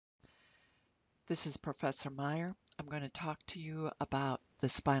This is Professor Meyer. I'm going to talk to you about the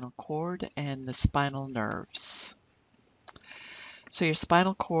spinal cord and the spinal nerves. So your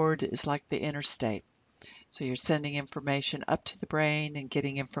spinal cord is like the interstate. So you're sending information up to the brain and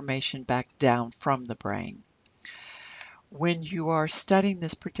getting information back down from the brain. When you are studying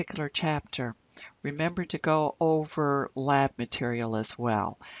this particular chapter, remember to go over lab material as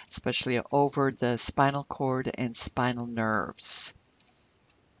well, especially over the spinal cord and spinal nerves.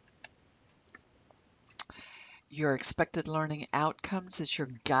 Your expected learning outcomes is your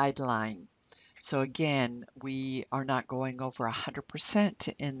guideline. So again, we are not going over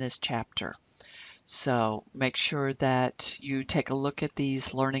 100% in this chapter. So make sure that you take a look at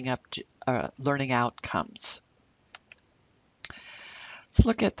these learning outcomes. Let's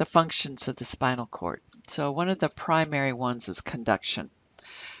look at the functions of the spinal cord. So one of the primary ones is conduction.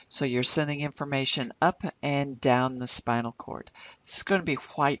 So you're sending information up and down the spinal cord. This is going to be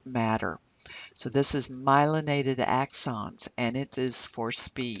white matter. So this is myelinated axons, and it is for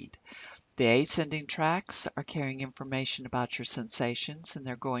speed. The ascending tracts are carrying information about your sensations, and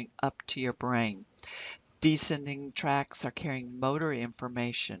they're going up to your brain. Descending tracts are carrying motor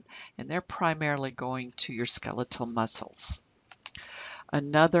information, and they're primarily going to your skeletal muscles.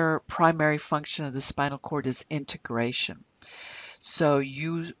 Another primary function of the spinal cord is integration. So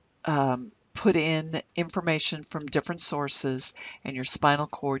you put in information from different sources, and your spinal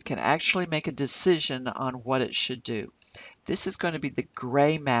cord can actually make a decision on what it should do. This is going to be the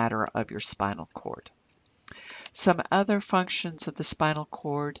gray matter of your spinal cord. Some other functions of the spinal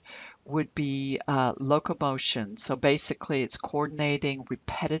cord would be locomotion. So basically, it's coordinating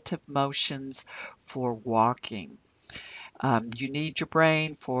repetitive motions for walking. You need your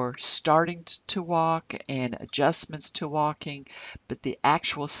brain for starting to walk and adjustments to walking, but the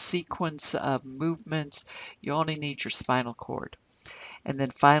actual sequence of movements, you only need your spinal cord. And then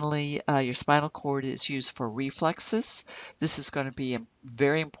finally, your spinal cord is used for reflexes. This is going to be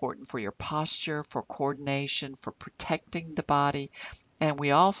very important for your posture, for coordination, for protecting the body. And we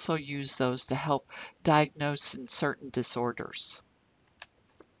also use those to help diagnose in certain disorders.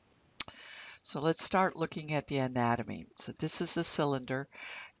 So let's start looking at the anatomy. So this is a cylinder,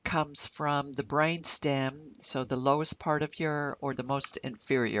 comes from the brain stem. So the lowest part of or the most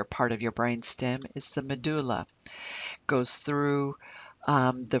inferior part of your brain stem is the medulla. Goes through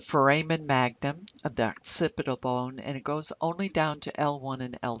the foramen magnum of the occipital bone, and it goes only down to L1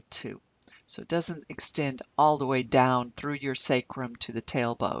 and L2. So it doesn't extend all the way down through your sacrum to the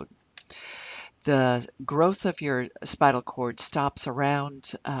tailbone. The growth of your spinal cord stops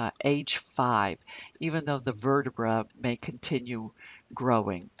around age 5, even though the vertebra may continue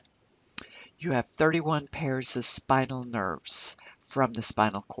growing. You have 31 pairs of spinal nerves from the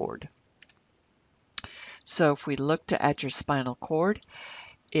spinal cord. So if we looked at your spinal cord,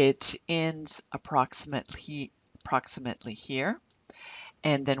 it ends approximately here.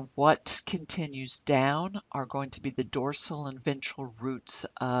 And then what continues down are going to be the dorsal and ventral roots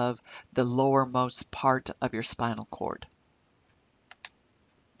of the lowermost part of your spinal cord.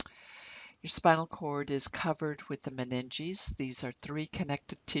 Your spinal cord is covered with the meninges. These are 3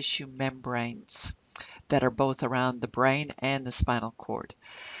 connective tissue membranes that are both around the brain and the spinal cord.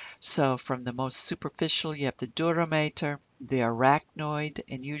 So from the most superficial, you have the dura mater, the arachnoid,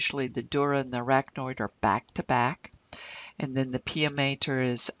 and usually the dura and the arachnoid are back to back. And then the pia mater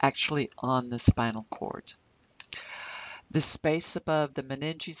is actually on the spinal cord. The space above the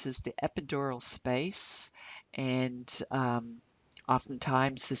meninges is the epidural space, and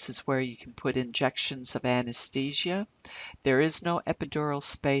oftentimes this is where you can put injections of anesthesia. There is no epidural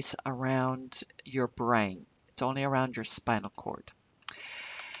space around your brain. It's only around your spinal cord.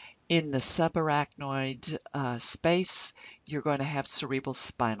 In the subarachnoid space, you're going to have cerebral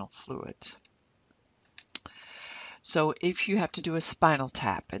spinal fluid. So if you have to do a spinal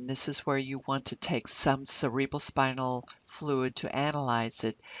tap, and this is where you want to take some cerebral spinal fluid to analyze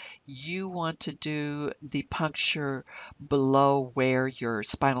it, you want to do the puncture below where your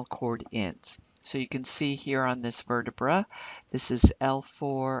spinal cord ends. So you can see here on this vertebra, this is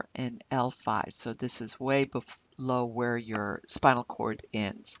L4 and L5. So this is way below where your spinal cord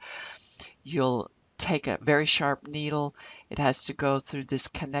ends. You'll take a very sharp needle. It has to go through this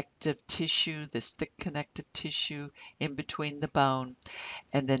connective tissue, this thick connective tissue in between the bone,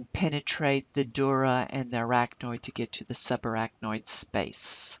 and then penetrate the dura and the arachnoid to get to the subarachnoid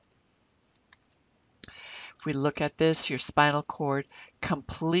space. If we look at this, your spinal cord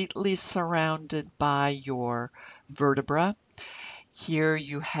completely surrounded by your vertebra. Here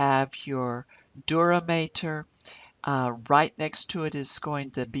you have your dura mater, Right next to it is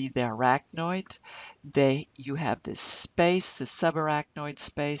going to be the arachnoid. You have this space, the subarachnoid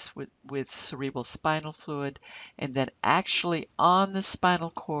space with cerebral spinal fluid, and then actually on the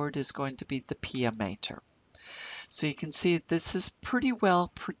spinal cord is going to be the pia mater. So you can see this is pretty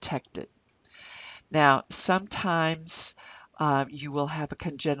well protected. Now, sometimes you will have a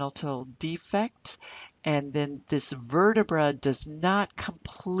congenital defect, and then this vertebra does not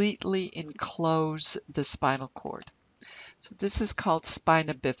completely enclose the spinal cord. So this is called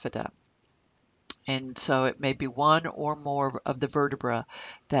spina bifida. And so it may be one or more of the vertebra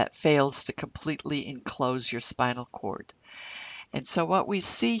that fails to completely enclose your spinal cord. And so what we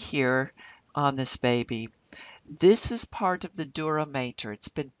see here on this baby, this is part of the dura mater. It's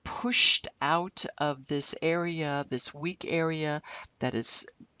been pushed out of this area, this weak area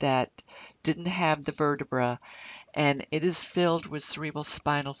that didn't have the vertebra, and it is filled with cerebral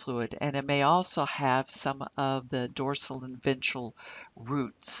spinal fluid, and it may also have some of the dorsal and ventral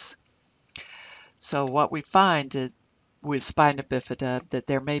roots. So what we find with spina bifida that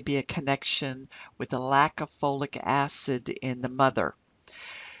there may be a connection with a lack of folic acid in the mother.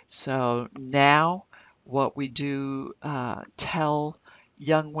 So now what we do tell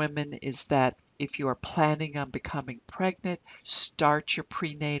young women is that if you are planning on becoming pregnant, start your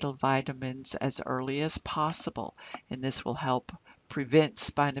prenatal vitamins as early as possible, and this will help prevent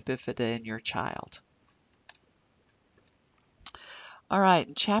spina bifida in your child. All right,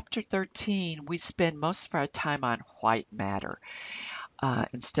 in chapter 13, we spend most of our time on white matter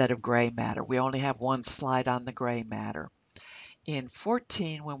instead of gray matter. We only have one slide on the gray matter. In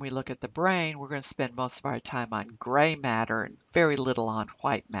 14, when we look at the brain, we're going to spend most of our time on gray matter and very little on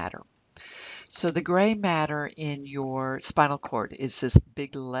white matter. So the gray matter in your spinal cord is this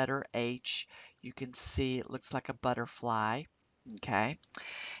big letter H. You can see it looks like a butterfly, okay?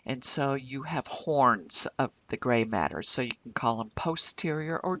 And so you have horns of the gray matter. So you can call them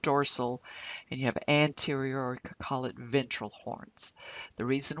posterior or dorsal, and you have anterior, or you could call it ventral horns. The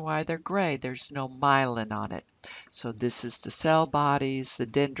reason why they're gray, there's no myelin on it. So this is the cell bodies, the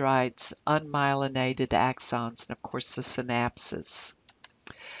dendrites, unmyelinated axons, and of course the synapses.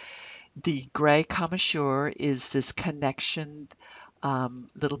 The gray commissure is this connection,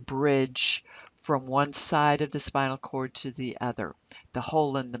 little bridge from one side of the spinal cord to the other. The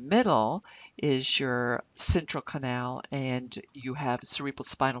hole in the middle is your central canal, and you have cerebral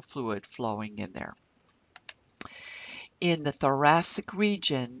spinal fluid flowing in there. In the thoracic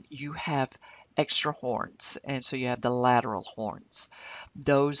region, you have extra horns, and so you have the lateral horns.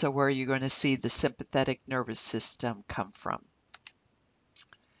 Those are where you're going to see the sympathetic nervous system come from.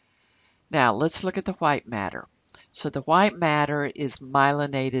 Now, let's look at the white matter. So the white matter is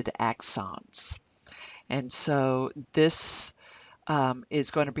myelinated axons. And so this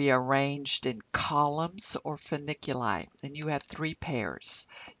is going to be arranged in columns or funiculi. And you have three pairs.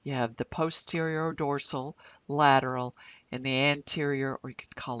 You have the posterior or dorsal, lateral, and the anterior, or you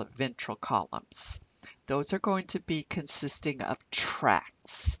could call it ventral columns. Those are going to be consisting of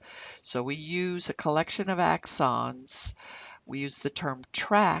tracts. So we use a collection of axons. We use the term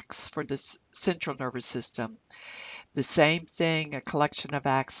tracts for the central nervous system. The same thing, a collection of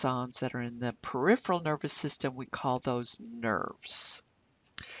axons that are in the peripheral nervous system, we call those nerves.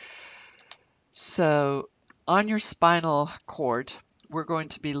 So on your spinal cord, we're going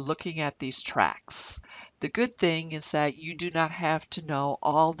to be looking at these tracts. The good thing is that you do not have to know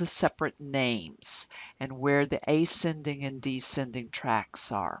all the separate names and where the ascending and descending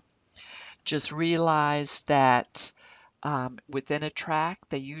tracts are. Just realize that within a tract,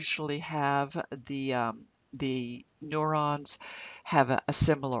 they usually have the neurons have a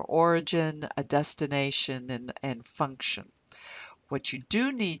similar origin, a destination, and function. What you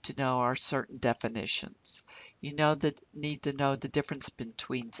do need to know are certain definitions. You need to know the difference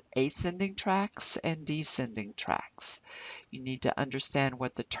between ascending tracts and descending tracts. You need to understand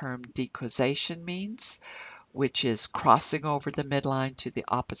what the term dequization means, which is crossing over the midline to the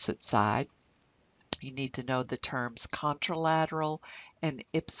opposite side. You need to know the terms contralateral and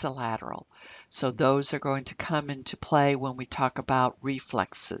ipsilateral. So those are going to come into play when we talk about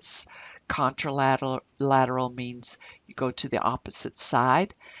reflexes. Contralateral means you go to the opposite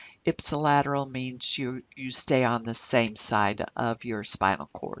side. Ipsilateral means you stay on the same side of your spinal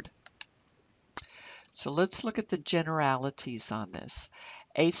cord. So let's look at the generalities on this.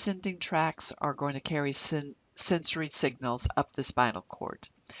 Ascending tracts are going to carry sensory signals up the spinal cord.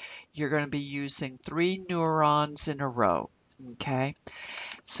 You're going to be using 3 neurons in a row, okay?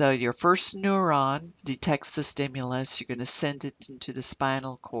 So your first neuron detects the stimulus. You're going to send it into the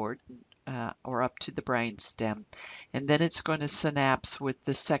spinal cord, or up to the brain stem, and then it's going to synapse with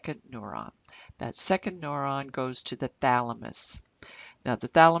the second neuron. That second neuron goes to the thalamus. Now, the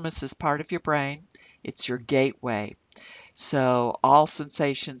thalamus is part of your brain. It's your gateway. So all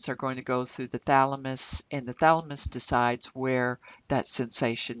sensations are going to go through the thalamus, and the thalamus decides where that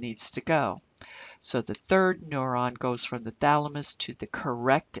sensation needs to go. So the third neuron goes from the thalamus to the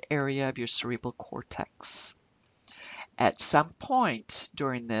correct area of your cerebral cortex. At some point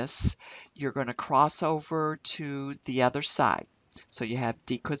during this, you're going to cross over to the other side. So you have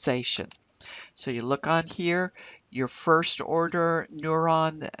decausation. So you look on here, your first order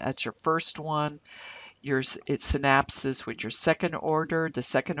neuron, that's your first one. It synapses with your second order. The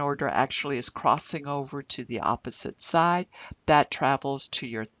second order actually is crossing over to the opposite side. That travels to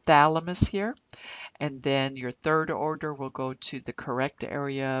your thalamus here. And then your third order will go to the correct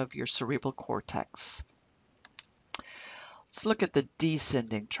area of your cerebral cortex. Let's look at the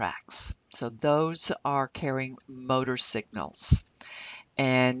descending tracts. So those are carrying motor signals.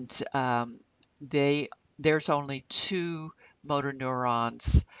 And there's only 2 motor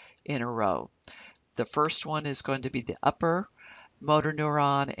neurons in a row. The first one is going to be the upper motor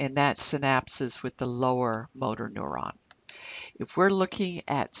neuron, and that synapses with the lower motor neuron. If we're looking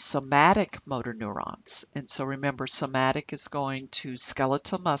at somatic motor neurons, and so remember, somatic is going to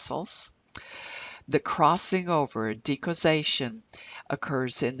skeletal muscles, the crossing over, decausation,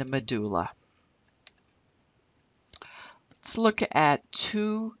 occurs in the medulla. Let's look at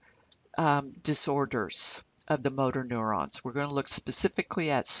 2 disorders of the motor neurons. We're going to look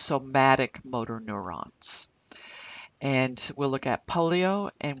specifically at somatic motor neurons. And we'll look at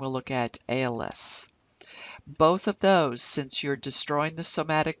polio and we'll look at ALS. Both of those, since you're destroying the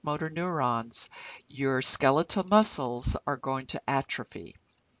somatic motor neurons, your skeletal muscles are going to atrophy.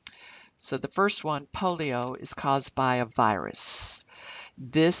 So the first one, polio, is caused by a virus.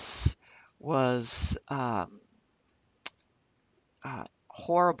 This was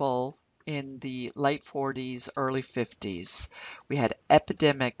horrible in the late 40s, early 50s. We had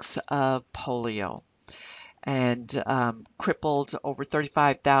epidemics of polio and crippled over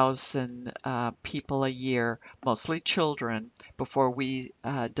 35,000 people a year, mostly children, before we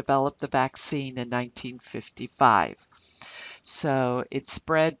developed the vaccine in 1955. So it's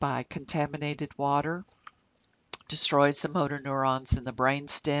spread by contaminated water, destroys the motor neurons in the brain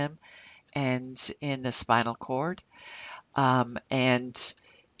stem and in the spinal cord, and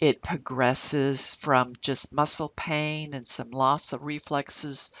it progresses from just muscle pain and some loss of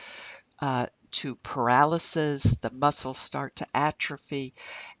reflexes to paralysis. The muscles start to atrophy,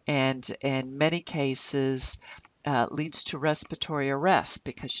 and in many cases leads to respiratory arrest,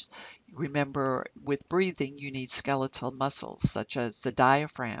 because remember, with breathing you need skeletal muscles such as the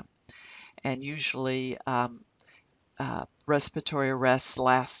diaphragm, and usually respiratory arrest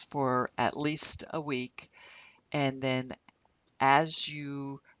lasts for at least a week, and then as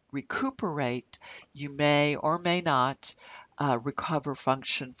you recuperate, you may or may not recover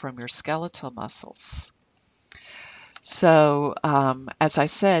function from your skeletal muscles. So, as I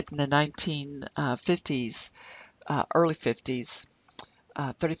said, in the 1950s, early 50s,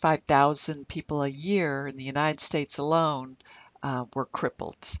 35,000 people a year in the United States alone were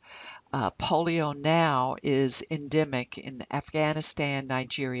crippled. Polio now is endemic in Afghanistan,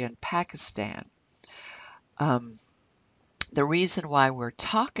 Nigeria, and Pakistan. The reason why we're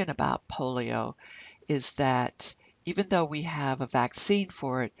talking about polio is that even though we have a vaccine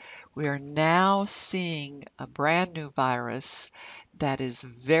for it, we are now seeing a brand new virus that is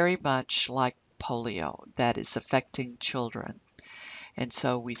very much like polio that is affecting children. And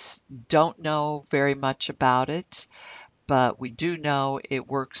so we don't know very much about it, but we do know it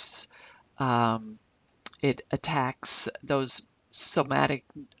works, it attacks those somatic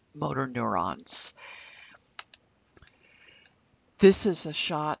motor neurons. This is a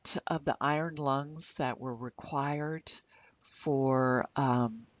shot of the iron lungs that were required for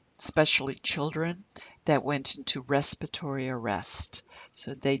especially children that went into respiratory arrest.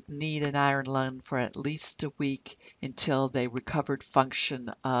 So they'd need an iron lung for at least a week until they recovered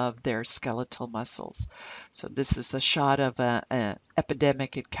function of their skeletal muscles. So this is a shot of an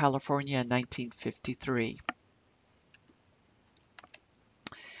epidemic in California in 1953.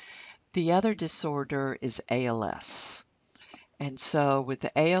 The other disorder is ALS. And so with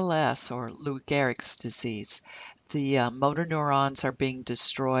the ALS, or Lou Gehrig's disease, the motor neurons are being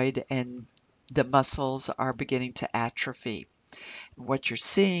destroyed and the muscles are beginning to atrophy. What you're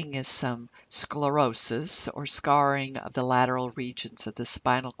seeing is some sclerosis or scarring of the lateral regions of the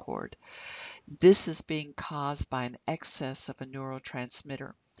spinal cord. This is being caused by an excess of a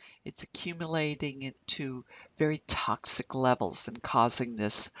neurotransmitter. It's accumulating into very toxic levels and causing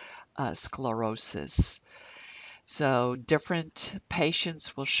this sclerosis. So different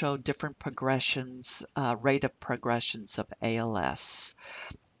patients will show different progressions, rate of progressions of ALS.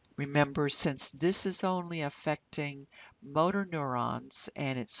 Remember, since this is only affecting motor neurons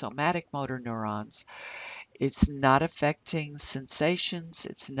and it's somatic motor neurons, it's not affecting sensations,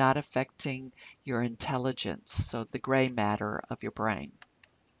 it's not affecting your intelligence, so the gray matter of your brain.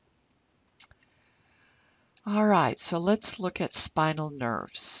 All right, so let's look at spinal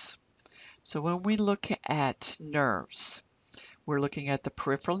nerves. So when we look at nerves, we're looking at the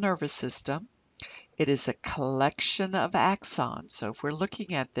peripheral nervous system. It is a collection of axons. So if we're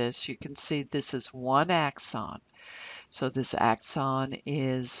looking at this, you can see this is one axon. So this axon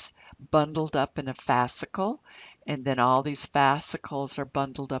is bundled up in a fascicle, and then all these fascicles are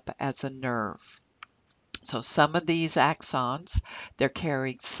bundled up as a nerve. So some of these axons, they're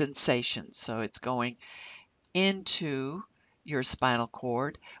carrying sensations. So it's going into your spinal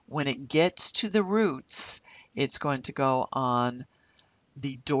cord. When it gets to the roots, it's going to go on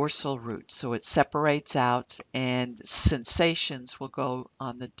the dorsal root. So it separates out and sensations will go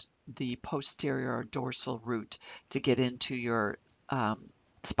on the posterior or dorsal root to get into your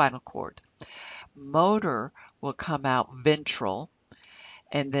spinal cord. Motor will come out ventral,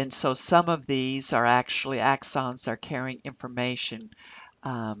 and then so some of these are actually axons that are carrying information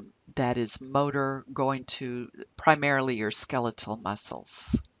that is motor going to primarily your skeletal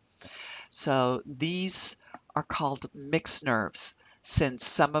muscles. So these are called mixed nerves, since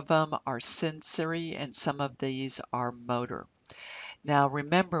some of them are sensory and some of these are motor. Now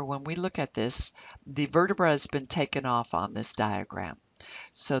remember, when we look at this, the vertebra has been taken off on this diagram.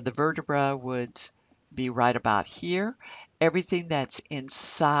 So the vertebra would be right about here. Everything that's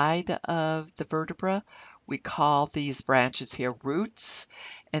inside of the vertebra, we call these branches here roots.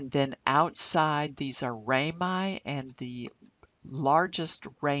 And then outside, these are rami, and the largest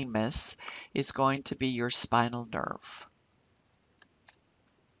ramus is going to be your spinal nerve.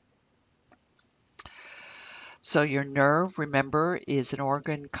 So your nerve, remember, is an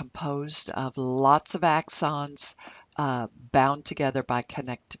organ composed of lots of axons bound together by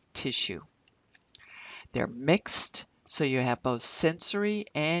connective tissue. They're mixed, so you have both sensory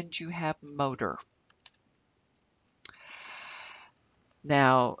and you have motor.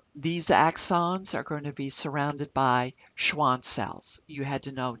 Now, these axons are going to be surrounded by Schwann cells. You had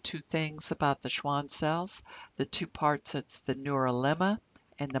to know two things about the Schwann cells. The two parts, it's the neuralemma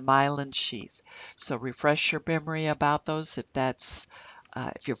and the myelin sheath. So refresh your memory about those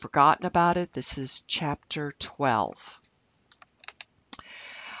if you've forgotten about it. This is chapter 12.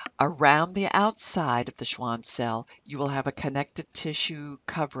 Around the outside of the Schwann cell, you will have a connective tissue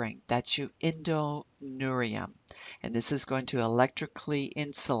covering. That's your endoneurium. And this is going to electrically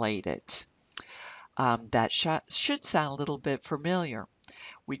insulate it. That should sound a little bit familiar.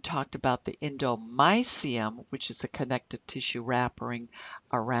 We talked about the endomysium, which is a connective tissue wrapping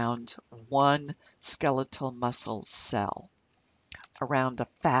around one skeletal muscle cell. Around a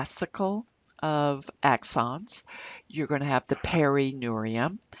fascicle of axons, you're going to have the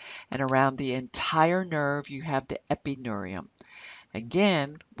perineurium, and around the entire nerve, you have the epineurium.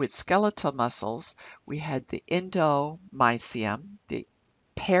 Again, with skeletal muscles, we had the endomysium, the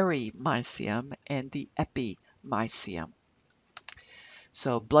perimysium, and the epimysium.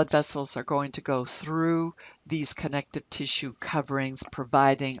 So blood vessels are going to go through these connective tissue coverings,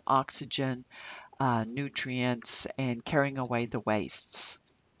 providing oxygen, nutrients, and carrying away the wastes.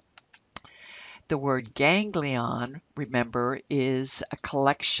 The word ganglion, remember, is a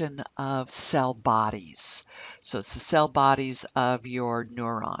collection of cell bodies. So it's the cell bodies of your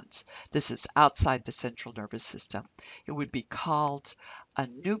neurons. This is outside the central nervous system. It would be called a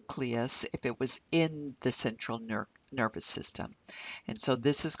nucleus if it was in the central nervous system. And so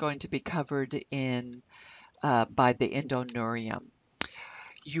this is going to be covered in by the endoneurium.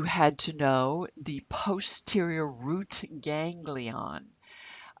 You had to know the posterior root ganglion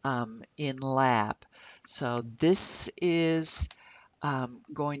in lab. So this is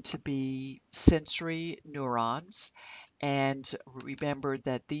going to be sensory neurons, and remember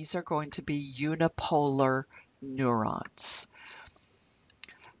that these are going to be unipolar neurons.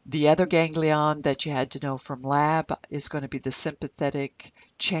 The other ganglion that you had to know from lab is going to be the sympathetic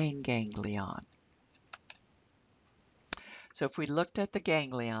chain ganglion. So if we looked at the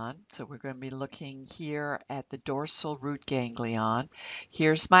ganglion, so we're going to be looking here at the dorsal root ganglion.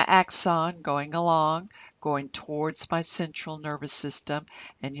 Here's my axon going along, going towards my central nervous system,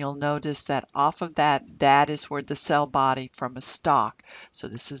 and you'll notice that off of that, that is where the cell body from a stalk. So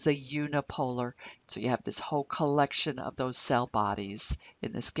this is a unipolar. So you have this whole collection of those cell bodies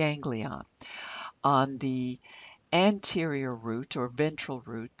in this ganglion. On the anterior root or ventral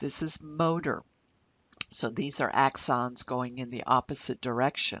root, this is motor. So these are axons going in the opposite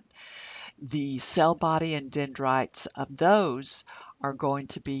direction. The cell body and dendrites of those are going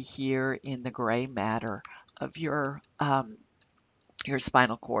to be here in the gray matter of your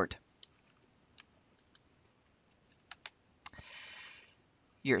spinal cord.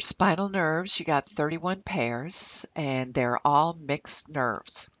 Your spinal nerves, you got 31 pairs, and they're all mixed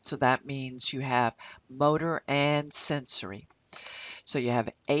nerves. So that means you have motor and sensory. So you have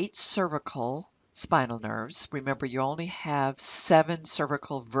 8 cervical spinal nerves. Remember, you only have 7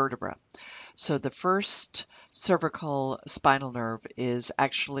 cervical vertebrae. So the first cervical spinal nerve is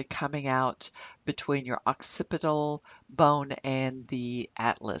actually coming out between your occipital bone and the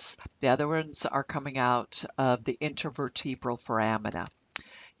atlas. The other ones are coming out of the intervertebral foramina.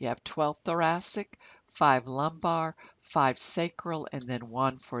 You have 12 thoracic, 5 lumbar, 5 sacral, and then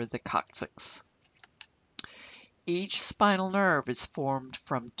 1 for the coccyx. Each spinal nerve is formed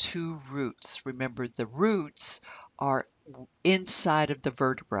from 2 roots. Remember, the roots are inside of the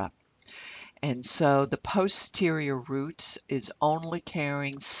vertebra. And so the posterior root is only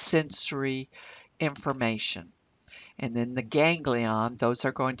carrying sensory information. And then the ganglion, those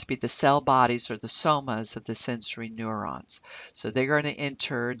are going to be the cell bodies or the somas of the sensory neurons. So they're going to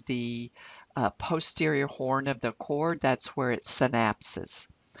enter the posterior horn of the cord. That's where it synapses.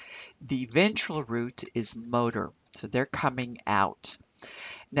 The ventral root is motor, so they're coming out.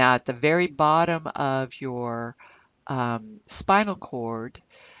 Now at the very bottom of your spinal cord,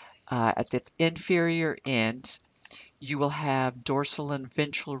 at the inferior end, you will have dorsal and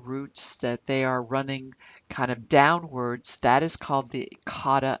ventral roots that they are running kind of downwards. That is called the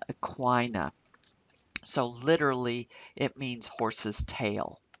cauda equina. So literally it means horse's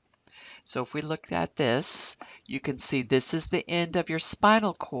tail. So if we look at this, you can see this is the end of your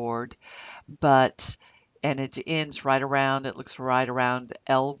spinal cord, and it ends right around, it looks right around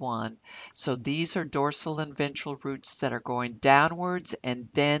L1. So these are dorsal and ventral roots that are going downwards, and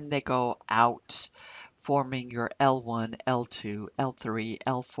then they go out, forming your L1, L2, L3,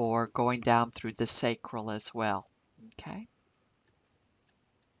 L4, going down through the sacral as well. Okay.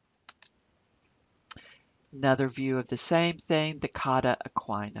 Another view of the same thing, the cauda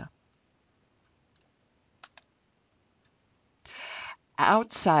equina.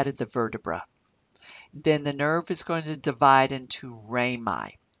 Outside of the vertebra, then the nerve is going to divide into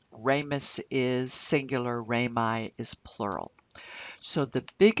rami. Ramus is singular, rami is plural. So the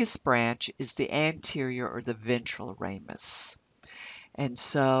biggest branch is the anterior or the ventral ramus. And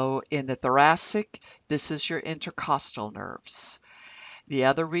so in the thoracic, this is your intercostal nerves. The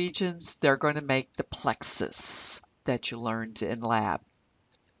other regions, they're going to make the plexus that you learned in lab.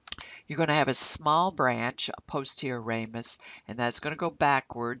 You're going to have a small branch, a posterior ramus, and that's going to go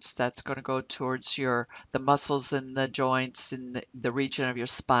backwards. That's going to go towards the muscles and the joints in the region of your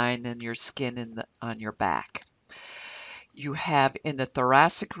spine and your skin on your back. You have in the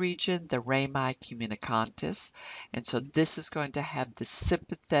thoracic region the rami communicantis, and so this is going to have the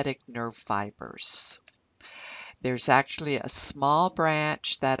sympathetic nerve fibers. There's actually a small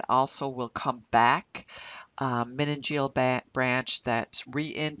branch that also will come back, meningeal branch that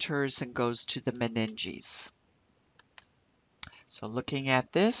re-enters and goes to the meninges. So looking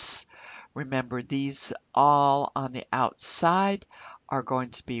at this, remember these all on the outside are going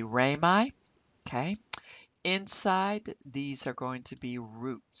to be rami, okay? Inside, these are going to be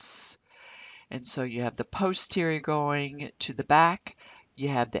roots. And so you have the posterior going to the back, you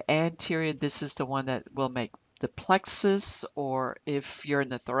have the anterior, this is the one that will make the plexus, or if you're in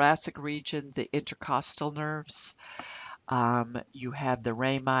the thoracic region, the intercostal nerves. You have the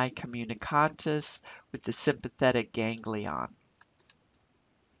rami communicantis with the sympathetic ganglion.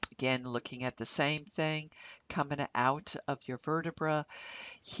 Again, looking at the same thing, coming out of your vertebra,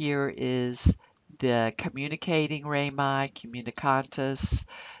 here is the communicating rami communicantis.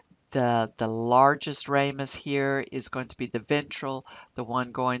 The largest ramus here is going to be the ventral, the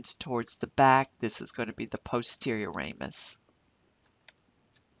one going towards the back. This is going to be the posterior ramus.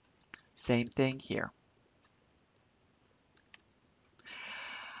 Same thing here.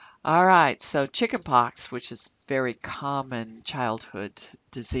 All right, so chickenpox, which is very common childhood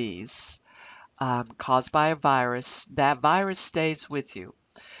disease caused by a virus, that virus stays with you.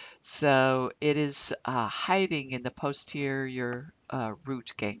 So it is hiding in the posterior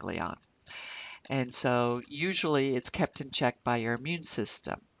root ganglion. And so usually it's kept in check by your immune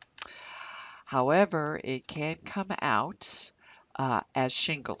system. However, it can come out as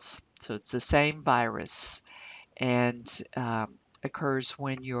shingles. So it's the same virus and occurs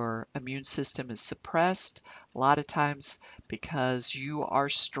when your immune system is suppressed, a lot of times because you are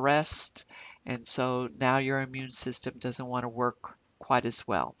stressed, and so now your immune system doesn't want to work quite as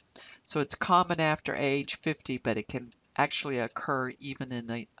well. So it's common after age 50, but it can actually occur even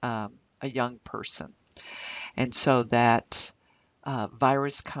in a young person. And so that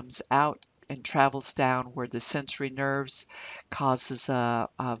virus comes out and travels down where the sensory nerves, causes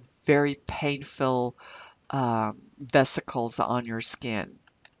a very painful vesicles on your skin.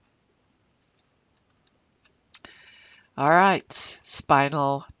 All right,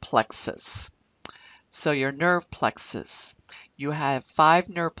 spinal plexus. So your nerve plexus. You have 5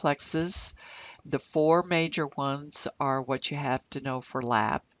 nerve plexes. The 4 major ones are what you have to know for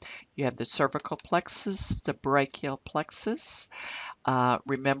lab. You have the cervical plexus, the brachial plexus.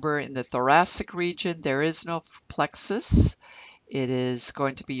 Remember, in the thoracic region, there is no plexus. It is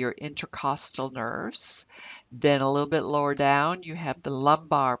going to be your intercostal nerves. Then a little bit lower down, you have the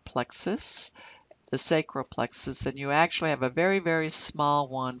lumbar plexus, the sacral plexus, and you actually have a very, very small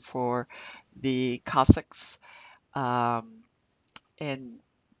one for the coccyx. And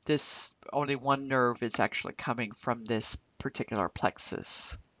this, only one nerve is actually coming from this particular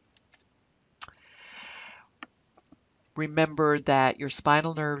plexus. Remember that your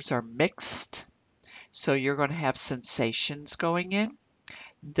spinal nerves are mixed, so you're going to have sensations going in.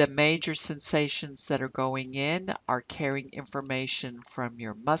 The major sensations that are going in are carrying information from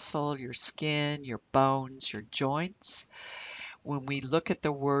your muscle, your skin, your bones, your joints. When we look at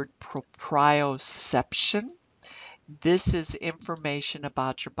the word proprioception, this is information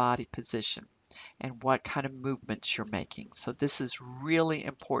about your body position and what kind of movements you're making. So this is really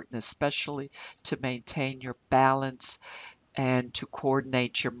important, especially to maintain your balance and to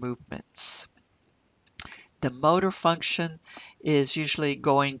coordinate your movements. The motor function is usually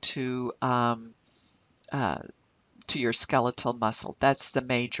going to your skeletal muscle. That's the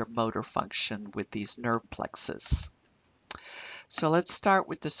major motor function with these nerve plexes. So let's start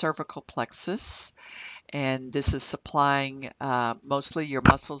with the cervical plexus, and this is supplying mostly your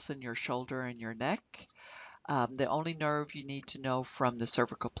muscles in your shoulder and your neck. The only nerve you need to know from the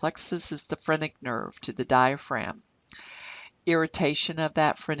cervical plexus is the phrenic nerve to the diaphragm. Irritation of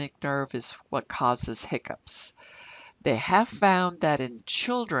that phrenic nerve is what causes hiccups. They have found that in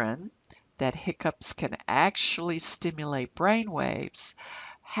children that hiccups can actually stimulate brain waves.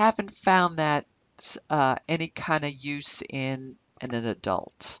 Haven't found that any kind of use in an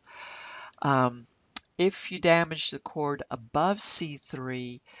adult. If you damage the cord above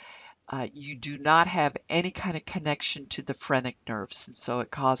C3, you do not have any kind of connection to the phrenic nerves, and so it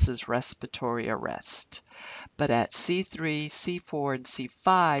causes respiratory arrest. But at C3, C4, and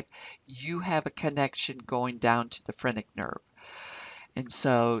C5, you have a connection going down to the phrenic nerve. And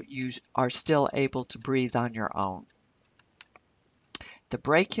so you are still able to breathe on your own. The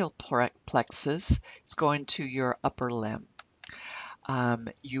brachial plexus is going to your upper limb.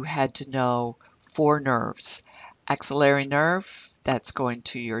 You had to know 4 nerves. Axillary nerve, that's going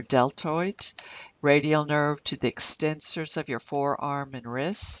to your deltoid. Radial nerve to the extensors of your forearm and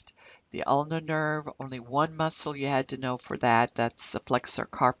wrist. The ulnar nerve, only one muscle you had to know for that. That's the flexor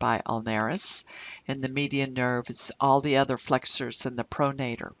carpi ulnaris. And the median nerve is all the other flexors and the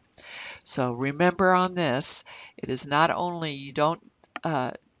pronator. So remember on this, it is not only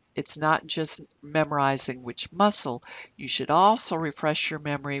it's not just memorizing which muscle, you should also refresh your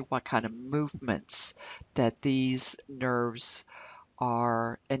memory what kind of movements that these nerves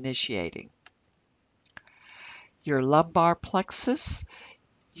are initiating. Your lumbar plexus,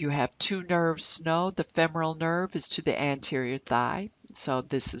 you have 2 nerves to know. The femoral nerve is to the anterior thigh. So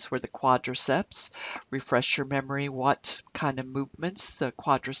this is where the quadriceps. Refresh your memory what kind of movements the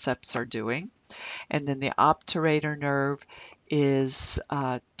quadriceps are doing. And then the obturator nerve is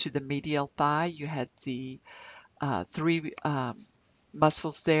to the medial thigh. You had the 3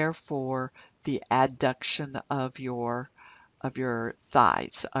 muscles there for the adduction of your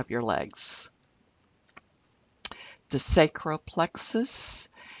thighs, of your legs. The sacral plexus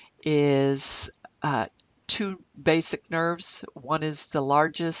is 2 basic nerves. One is the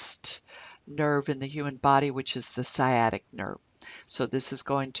largest nerve in the human body, which is the sciatic nerve. So this is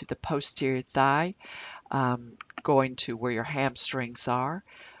going to the posterior thigh, going to where your hamstrings are.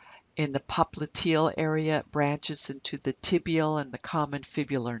 In the popliteal area, it branches into the tibial and the common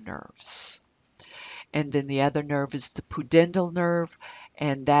fibular nerves. And then the other nerve is the pudendal nerve,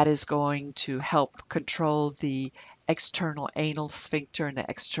 and that is going to help control the external anal sphincter and the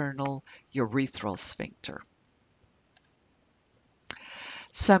external urethral sphincter.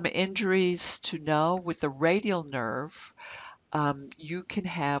 Some injuries to know with the radial nerve, you can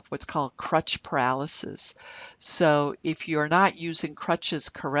have what's called crutch paralysis. So if you're not using crutches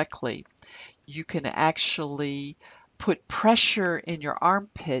correctly, you can actually put pressure in your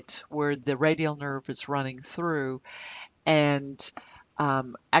armpit where the radial nerve is running through, and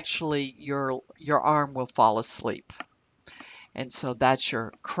actually your arm will fall asleep. And so that's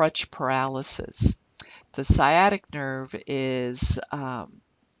your crutch paralysis. The sciatic nerve is a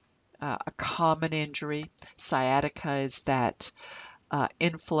common injury. Sciatica is that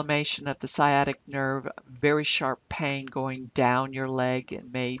inflammation of the sciatic nerve, very sharp pain going down your leg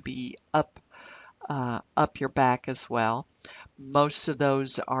and maybe up your back as well. Most of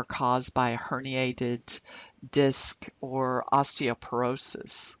those are caused by a herniated disc or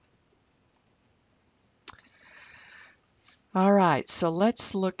osteoporosis. All right, so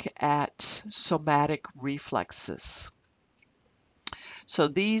let's look at somatic reflexes. So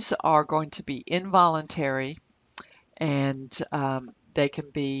these are going to be involuntary, and they can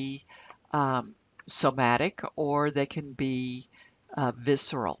be um, somatic, or they can be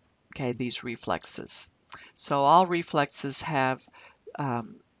visceral, okay, these reflexes. So all reflexes have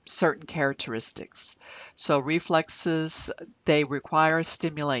um, certain characteristics. So reflexes, they require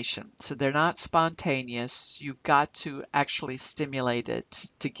stimulation. So they're not spontaneous. You've got to actually stimulate it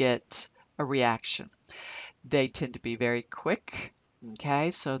to get a reaction. They tend to be very quick. Okay,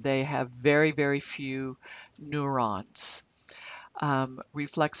 so they have very, very few neurons.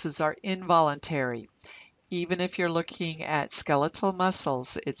 Reflexes are involuntary. Even if you're looking at skeletal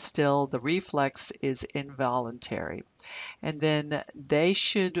muscles, it's still the reflex is involuntary. And then they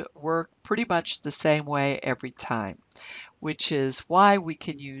should work pretty much the same way every time, which is why we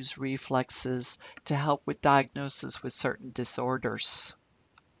can use reflexes to help with diagnosis with certain disorders.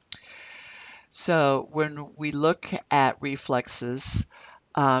 So when we look at reflexes,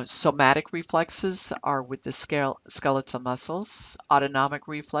 somatic reflexes are with the skeletal muscles. Autonomic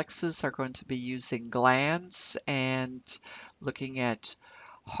reflexes are going to be using glands and looking at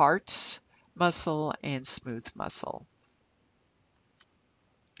heart muscle and smooth muscle.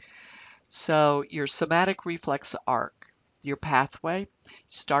 So your somatic reflex arc, your pathway,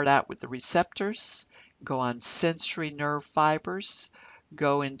 start out with the receptors, go on sensory nerve fibers,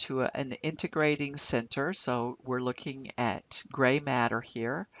 go into an integrating center. So we're looking at gray matter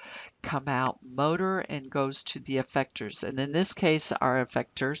here, come out motor and goes to the effectors. And in this case, our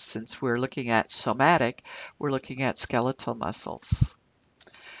effectors, since we're looking at somatic, we're looking at skeletal muscles.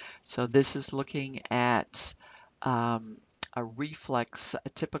 So this is looking at a reflex, a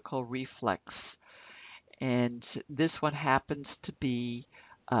typical reflex. And this one happens to be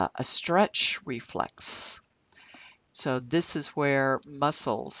a stretch reflex. So this is where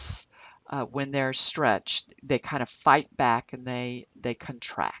muscles, when they're stretched, they kind of fight back and they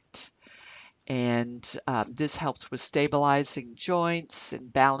contract. And this helps with stabilizing joints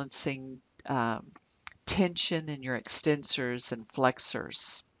and balancing tension in your extensors and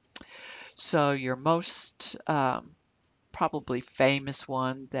flexors. So your most probably famous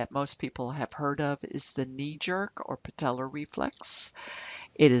one that most people have heard of is the knee jerk or patellar reflex.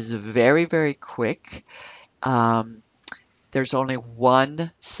 It is very, very quick. There's only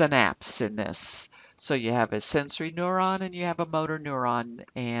one synapse in this. So you have a sensory neuron and you have a motor neuron,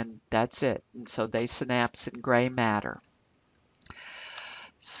 and that's it. And so they synapse in gray matter.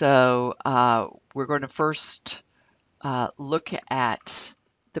 So we're going to first look at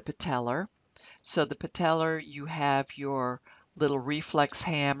the patellar. So the patellar, you have your little reflex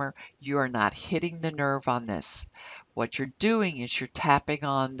hammer. You are not hitting the nerve on this. What you're doing is you're tapping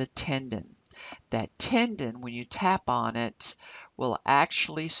on the tendon. That tendon, when you tap on it, will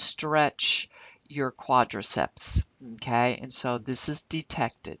actually stretch your quadriceps, okay? And so this is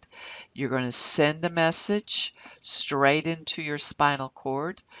detected. You're going to send a message straight into your spinal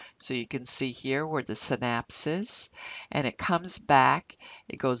cord. So you can see here where the synapse is, and it comes back.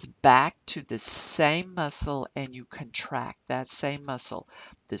 It goes back to the same muscle, and you contract that same muscle.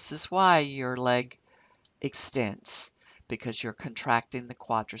 This is why your leg extends, because you're contracting the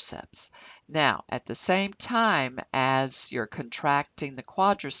quadriceps. Now, at the same time as you're contracting the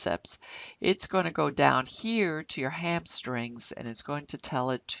quadriceps, it's going to go down here to your hamstrings and it's going to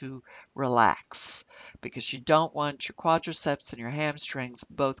tell it to relax, because you don't want your quadriceps and your hamstrings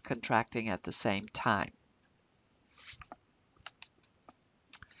both contracting at the same time.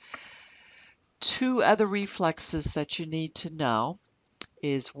 Two other reflexes that you need to know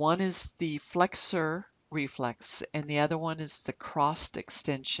is one is the flexor reflex, and the other one is the crossed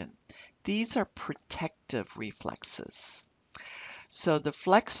extension. These are protective reflexes. So the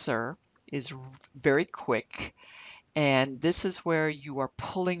flexor is very quick, and this is where you are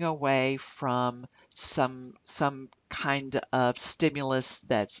pulling away from some kind of stimulus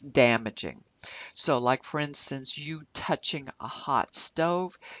that's damaging. So like for instance, you touching a hot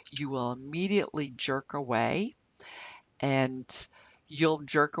stove, you will immediately jerk away, and you'll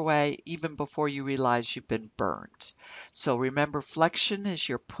jerk away even before you realize you've been burned. So remember, flexion is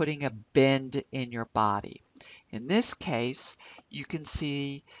you're putting a bend in your body. In this case, you can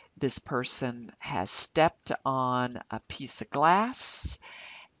see this person has stepped on a piece of glass,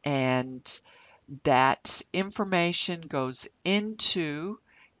 and that information goes into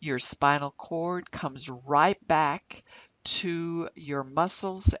your spinal cord, comes right back to your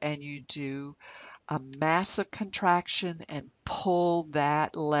muscles, and you do a massive contraction and pull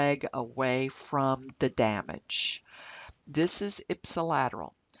that leg away from the damage. This is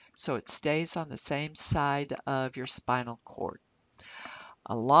ipsilateral, so it stays on the same side of your spinal cord.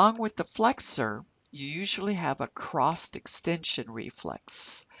 Along with the flexor, you usually have a crossed extension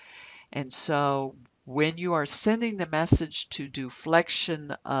reflex. And so when you are sending the message to do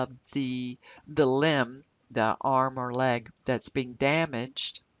flexion of the limb, the arm or leg that's being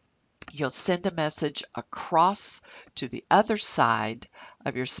damaged, you'll send a message across to the other side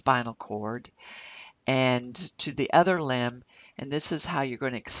of your spinal cord and to the other limb, and this is how you're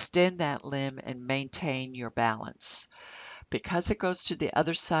going to extend that limb and maintain your balance. Because it goes to the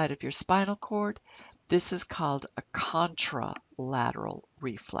other side of your spinal cord, this is called a contralateral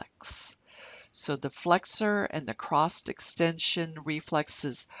reflex. So the flexor and the crossed extension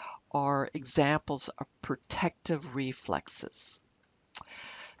reflexes are examples of protective reflexes.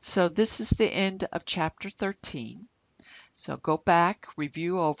 So this is the end of chapter 13. So go back,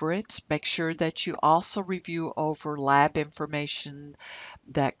 review over it. Make sure that you also review over lab information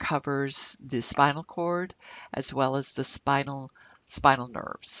that covers the spinal cord as well as the spinal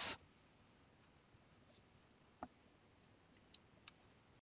nerves.